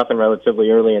 14-0 relatively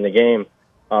early in the game.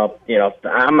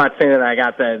 I'm not saying that I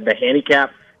got the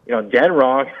handicap, dead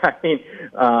wrong. I mean,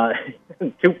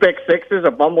 2 pick sixes,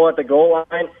 a fumble at the goal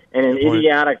line, and an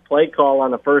idiotic play call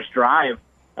on the first drive.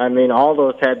 I mean, all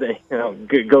those had to,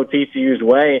 go TCU's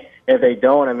way. If they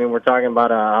don't, I mean, we're talking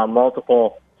about a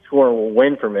multiple score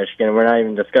win for Michigan. We're not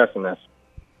even discussing this.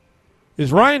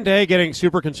 Is Ryan Day getting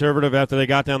super conservative after they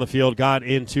got down the field, got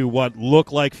into what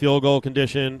looked like field goal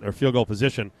condition or field goal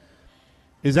position?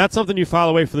 Is that something you file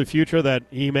away for the future, that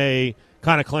he may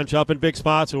kind of clench up in big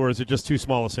spots, or is it just too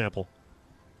small a sample?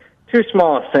 Too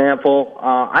small a sample.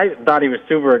 I thought he was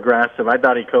super aggressive. I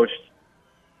thought he coached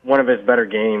one of his better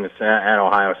games at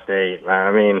Ohio State.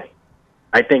 I mean,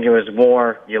 I think it was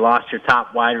more you lost your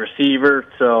top wide receiver,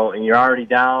 and you're already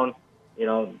down.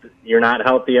 You're not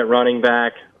healthy at running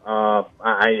back.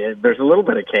 There's a little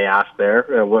bit of chaos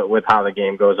there with how the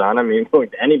game goes on. I mean,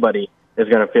 anybody is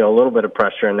going to feel a little bit of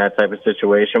pressure in that type of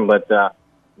situation. But,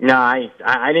 no, I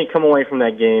didn't come away from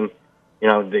that game,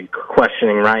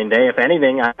 questioning Ryan Day. If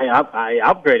anything, I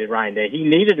upgraded Ryan Day. He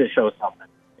needed to show something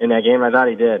in that game. I thought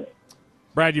he did.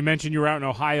 Brad, you mentioned you were out in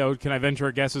Ohio. Can I venture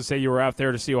a guess and say you were out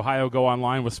there to see Ohio go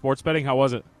online with sports betting? How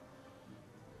was it?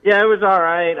 Yeah, it was all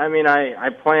right. I mean, I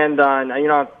planned on,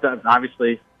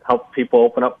 obviously help people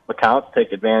open up accounts,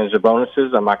 take advantage of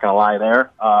bonuses. I'm not going to lie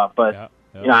there. But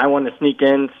I wanted to sneak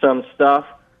in some stuff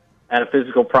at a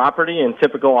physical property in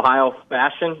typical Ohio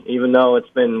fashion, even though it's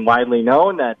been widely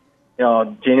known that,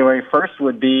 January 1st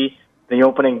would be the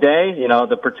opening day.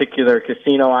 The particular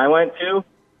casino I went to,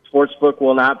 Sportsbook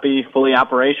will not be fully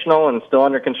operational and still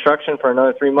under construction for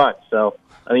another 3 months. So,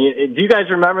 do you guys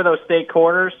remember those state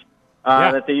quarters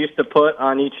that they used to put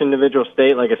on each individual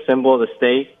state, like a symbol of the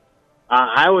state?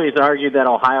 I always argued that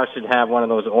Ohio should have one of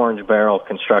those orange barrel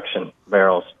construction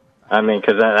barrels. I mean,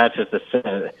 because that's just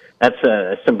that's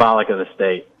symbolic of the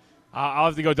state. I'll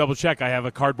have to go double check. I have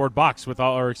a cardboard box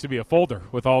a folder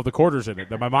with all the quarters in it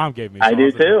that my mom gave me. So I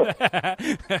do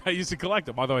too. I used to collect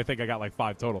them, although I think I got like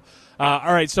 5 total.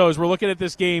 All right, so as we're looking at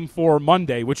this game for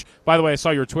Monday, which, by the way, I saw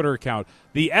your Twitter account,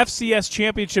 the FCS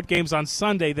championship game's on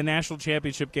Sunday. The national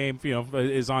championship game,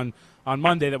 is on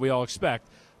Monday that we all expect.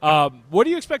 What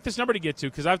do you expect this number to get to?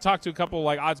 Because I've talked to a couple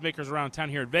of odds makers around town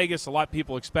here in Vegas. A lot of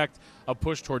people expect a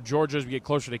push toward Georgia as we get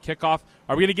closer to kickoff.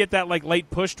 Are we going to get that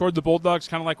late push toward the Bulldogs,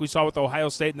 kind of like we saw with Ohio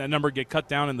State, and that number get cut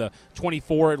down in the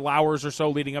 24 hours or so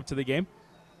leading up to the game?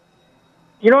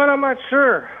 You know what? I'm not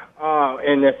sure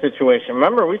in this situation.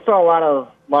 Remember, we saw a lot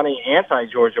of money,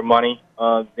 anti-Georgia money,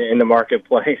 in the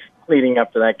marketplace leading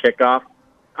up to that kickoff.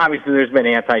 Obviously, there's been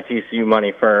anti-TCU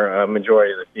money for a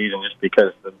majority of the season just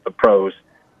because the pros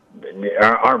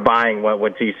are buying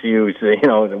what TCU's,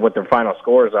 what their final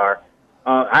scores are.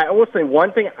 I will say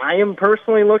one thing I am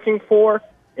personally looking for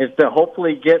is to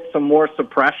hopefully get some more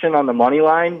suppression on the money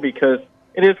line, because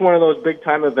it is one of those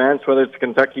big-time events, whether it's the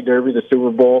Kentucky Derby, the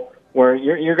Super Bowl, where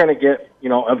you're going to get,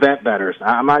 event bettors.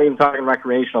 I'm not even talking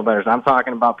recreational bettors. I'm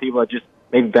talking about people that just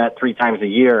maybe bet 3 times a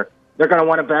year. They're going to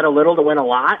want to bet a little to win a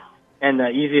lot, and the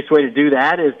easiest way to do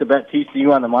that is to bet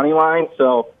TCU on the money line.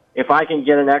 So if I can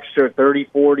get an extra 30,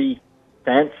 40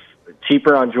 cents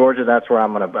cheaper on Georgia, that's where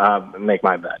I'm going to make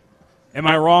my bet. Am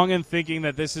I wrong in thinking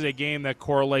that this is a game that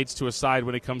correlates to a side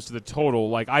when it comes to the total?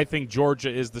 Like, I think Georgia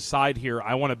is the side here.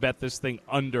 I want to bet this thing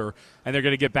under, and they're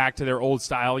going to get back to their old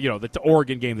style, the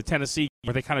Oregon game, the Tennessee game,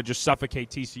 where they kind of just suffocate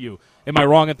TCU. Am I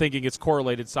wrong in thinking it's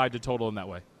correlated side to total in that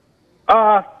way?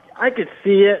 I could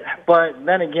see it, but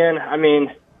then again, I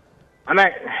mean,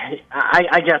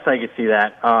 I guess I could see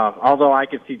that. Although I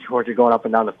could see Georgia going up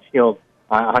and down the field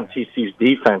on TCU's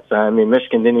defense. I mean,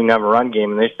 Michigan didn't even have a run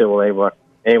game, and they still were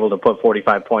able to put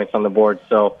 45 points on the board.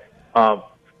 So, I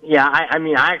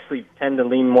actually tend to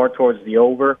lean more towards the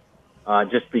over,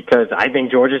 just because I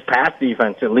think Georgia's pass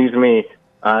defense, it leaves me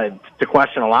to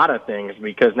question a lot of things,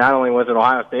 because not only was it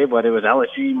Ohio State, but it was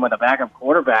LSU with a backup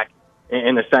quarterback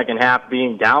in the second half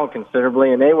being down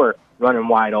considerably, and they were running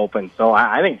wide open. So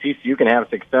I think TCU can have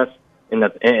success in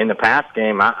the pass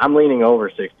game. I'm leaning over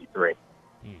 63.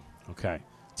 Okay.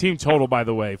 Team total, by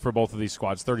the way, for both of these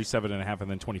squads, 37.5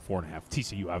 and then 24.5.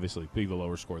 TCU, obviously, big the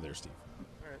lower score there, Steve.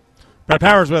 Brad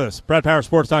Power's with us.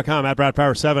 BradPowerSports.com, at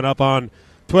BradPower7 up on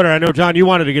Twitter. I know, John, you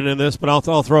wanted to get into this, but I'll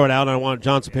throw it out, and I want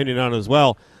John's opinion on it as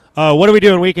well. What do we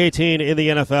do in Week 18 in the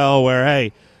NFL where,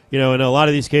 hey, in a lot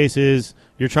of these cases,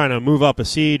 you're trying to move up a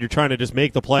seed, you're trying to just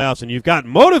make the playoffs, and you've got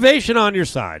motivation on your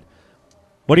side.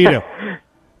 What do you do?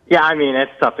 Yeah, I mean,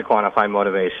 it's tough to quantify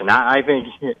motivation. I think,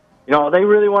 they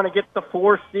really want to get the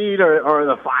 4 seed or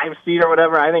the 5 seed or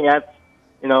whatever. I think that's,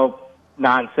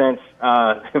 nonsense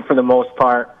for the most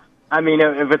part. I mean,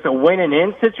 if it's a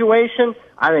win-and-in situation,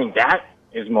 I think that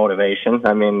is motivation.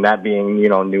 I mean, that being,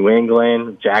 New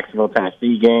England, Jacksonville,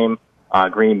 Tennessee game,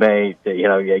 Green Bay,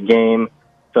 game.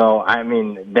 So, I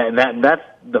mean, that's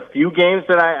the few games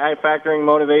that I factor in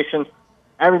motivation.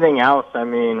 Everything else, I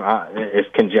mean, is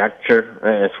conjecture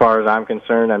as far as I'm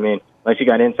concerned. I mean, unless you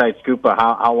got inside scoop of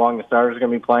how long the starters are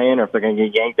going to be playing, or if they're going to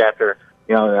get yanked after,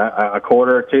 a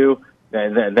quarter or two,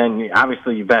 then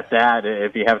obviously you bet that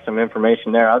if you have some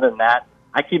information there. Other than that,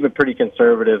 I keep it pretty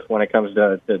conservative when it comes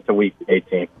to Week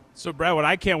 18. So, Brad, what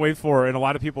I can't wait for, and a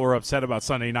lot of people are upset about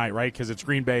Sunday night, right, because it's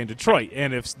Green Bay and Detroit.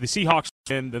 And if the Seahawks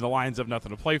win, then the Lions have nothing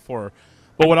to play for.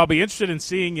 But what I'll be interested in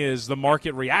seeing is the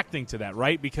market reacting to that,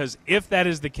 right? Because if that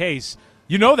is the case,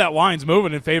 that line's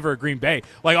moving in favor of Green Bay.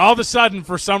 Like, all of a sudden,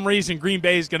 for some reason, Green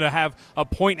Bay is going to have a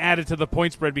point added to the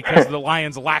point spread because the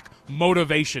Lions lack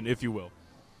motivation, if you will.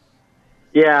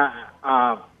 Yeah,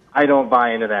 I don't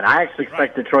buy into that. I actually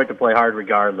expect Detroit to play hard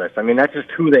regardless. I mean, that's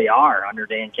just who they are under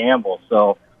Dan Campbell.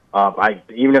 So,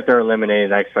 even if they're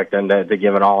eliminated, I expect them to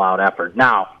give an all-out effort.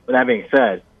 Now, with that being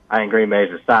said, I think Green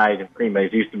Bay's aside. Green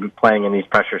Bay's used to be playing in these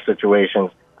pressure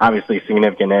situations. Obviously,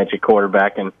 significant edge at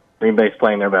quarterback, and Green Bay's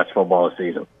playing their best football this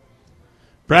season.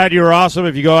 Brad, you were awesome.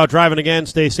 If you go out driving again,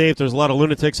 stay safe. There's a lot of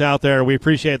lunatics out there. We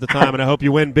appreciate the time, and I hope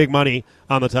you win big money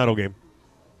on the title game.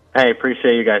 Hey,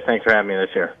 appreciate you guys. Thanks for having me this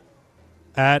year.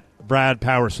 At Brad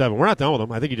Power 7. We're not done with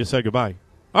him. I think he just said goodbye.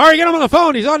 All right, get him on the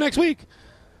phone. He's on next week.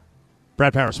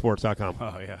 BradPowerSports.com.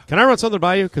 Oh, yeah. Can I run something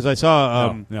by you? Because I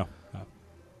saw No.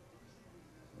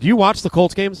 Do you watch the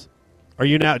Colts games? Do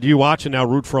you watch and now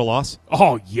root for a loss?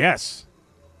 Oh, yes.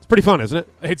 It's pretty fun, isn't it?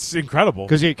 It's incredible.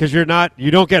 Because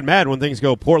you don't get mad when things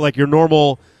go poor. Like your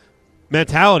normal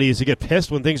mentality is to get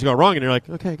pissed when things go wrong, and you're like,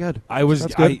 okay, good.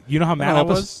 That's good. You know how mad I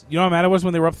was? You know how mad I was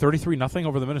when they were up 33-0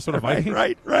 over the Minnesota Vikings?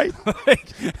 Right. Like,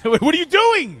 what are you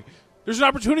doing? There's an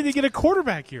opportunity to get a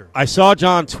quarterback here. I saw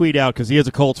John tweet out, because he is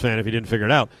a Colts fan if he didn't figure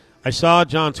it out. I saw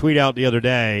John tweet out the other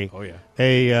day. Oh,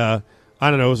 yeah. I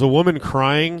don't know, it was a woman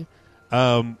crying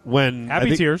when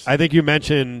tears. I think you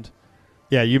mentioned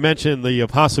the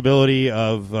possibility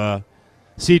of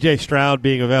C.J. Stroud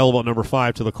being available at number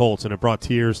 5 to the Colts, and it brought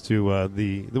tears to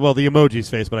the emoji's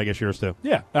face, but I guess yours too.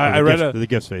 Yeah, the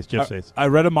GIF's face. I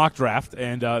read a mock draft,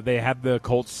 and they had the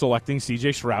Colts selecting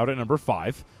C.J. Stroud at number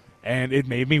 5, and it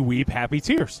made me weep happy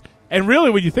tears. And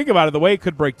really, when you think about it, the way it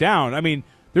could break down, I mean,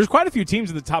 there's quite a few teams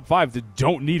in the top 5 that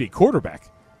don't need a quarterback,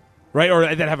 right,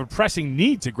 or that have a pressing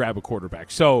need to grab a quarterback.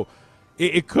 So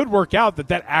it could work out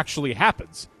that actually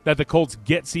happens, that the Colts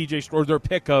get C.J. or their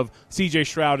pick of C.J.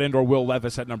 Stroud and or Will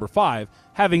Levis at number 5.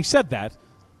 Having said that,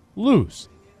 lose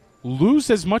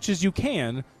as much as you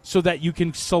can so that you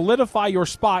can solidify your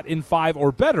spot in 5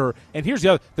 or better. And here's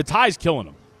the tie's killing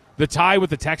them. The tie with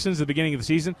the Texans at the beginning of the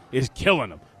season is killing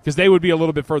them because they would be a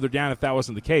little bit further down if that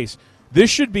wasn't the case. This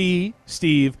should be,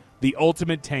 Steve, the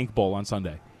ultimate tank bowl on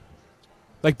Sunday.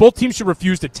 Like, both teams should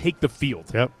refuse to take the field.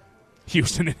 Yep.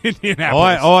 Houston and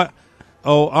Indianapolis.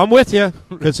 I'm with you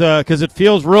because it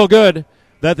feels real good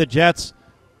that the Jets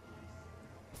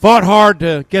fought hard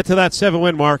to get to that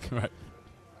 7-win mark. Right.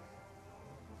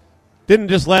 Didn't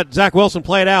just let Zach Wilson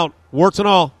play it out, warts and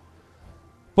all.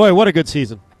 Boy, what a good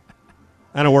season.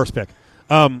 And a worse pick.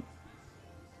 Now,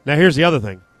 here's the other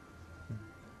thing.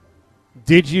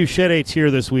 Did you shed a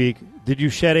tear this week?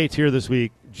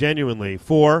 Genuinely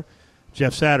for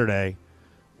Jeff Saturday?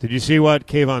 Did you see what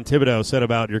Kayvon Thibodeau said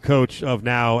about your coach of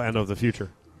now and of the future?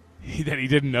 That he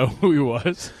didn't know who he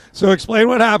was. So explain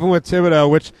what happened with Thibodeau,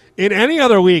 which in any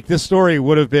other week this story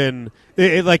would have been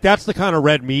like that's the kind of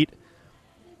red meat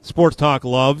Sports Talk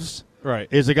loves. Right.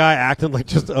 Is a guy acting like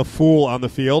just a fool on the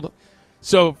field.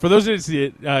 So for those who didn't see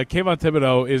it, Kayvon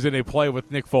Thibodeau is in a play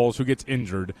with Nick Foles, who gets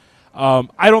injured.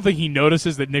 I don't think he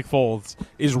notices that Nick Foles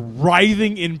is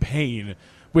writhing in pain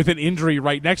with an injury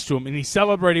right next to him, and he's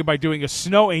celebrating by doing a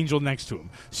snow angel next to him.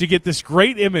 So you get this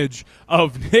great image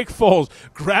of Nick Foles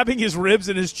grabbing his ribs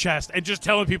and his chest and just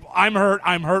telling people, I'm hurt,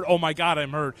 oh my God,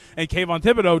 I'm hurt, and Kayvon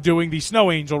Thibodeau doing the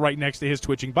snow angel right next to his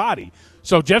twitching body.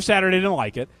 So Jeff Saturday didn't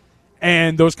like it,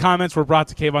 and those comments were brought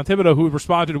to Kayvon Thibodeau, who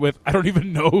responded with, I don't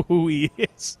even know who he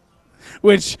is.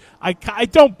 Which I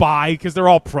don't buy because they're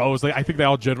all pros. Like, I think they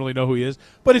all generally know who he is.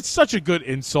 But it's such a good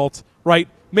insult, right?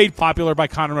 Made popular by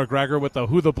Conor McGregor with the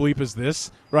who the bleep is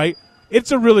this, right?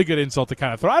 It's a really good insult to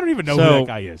kind of throw. I don't even know who that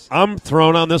guy is. I'm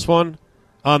thrown on this one,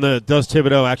 on the does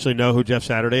Thibodeau actually know who Jeff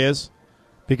Saturday is?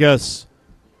 Because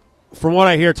from what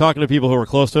I hear talking to people who were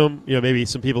close to him, maybe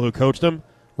some people who coached him,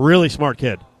 really smart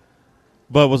kid,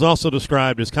 but was also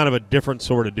described as kind of a different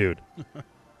sort of dude.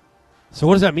 So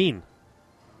what does that mean?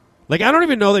 Like, I don't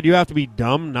even know that you have to be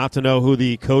dumb not to know who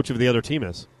the coach of the other team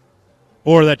is.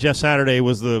 Or that Jeff Saturday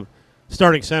was the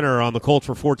starting center on the Colts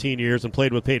for 14 years and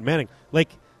played with Peyton Manning. Like,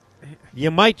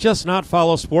 you might just not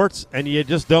follow sports and you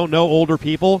just don't know older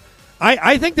people.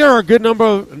 I think there are a good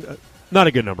number not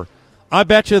a good number. I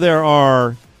bet you there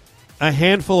are a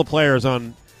handful of players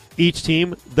on each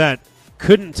team that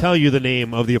couldn't tell you the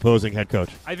name of the opposing head coach.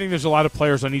 I think there's a lot of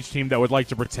players on each team that would like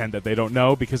to pretend that they don't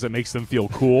know because it makes them feel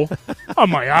cool.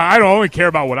 I'm like, I don't only care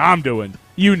about what I'm doing.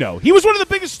 He was one of the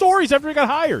biggest stories after he got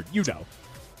hired.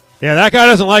 Yeah, that guy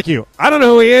doesn't like you. I don't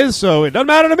know who he is, so it doesn't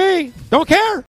matter to me. Don't care.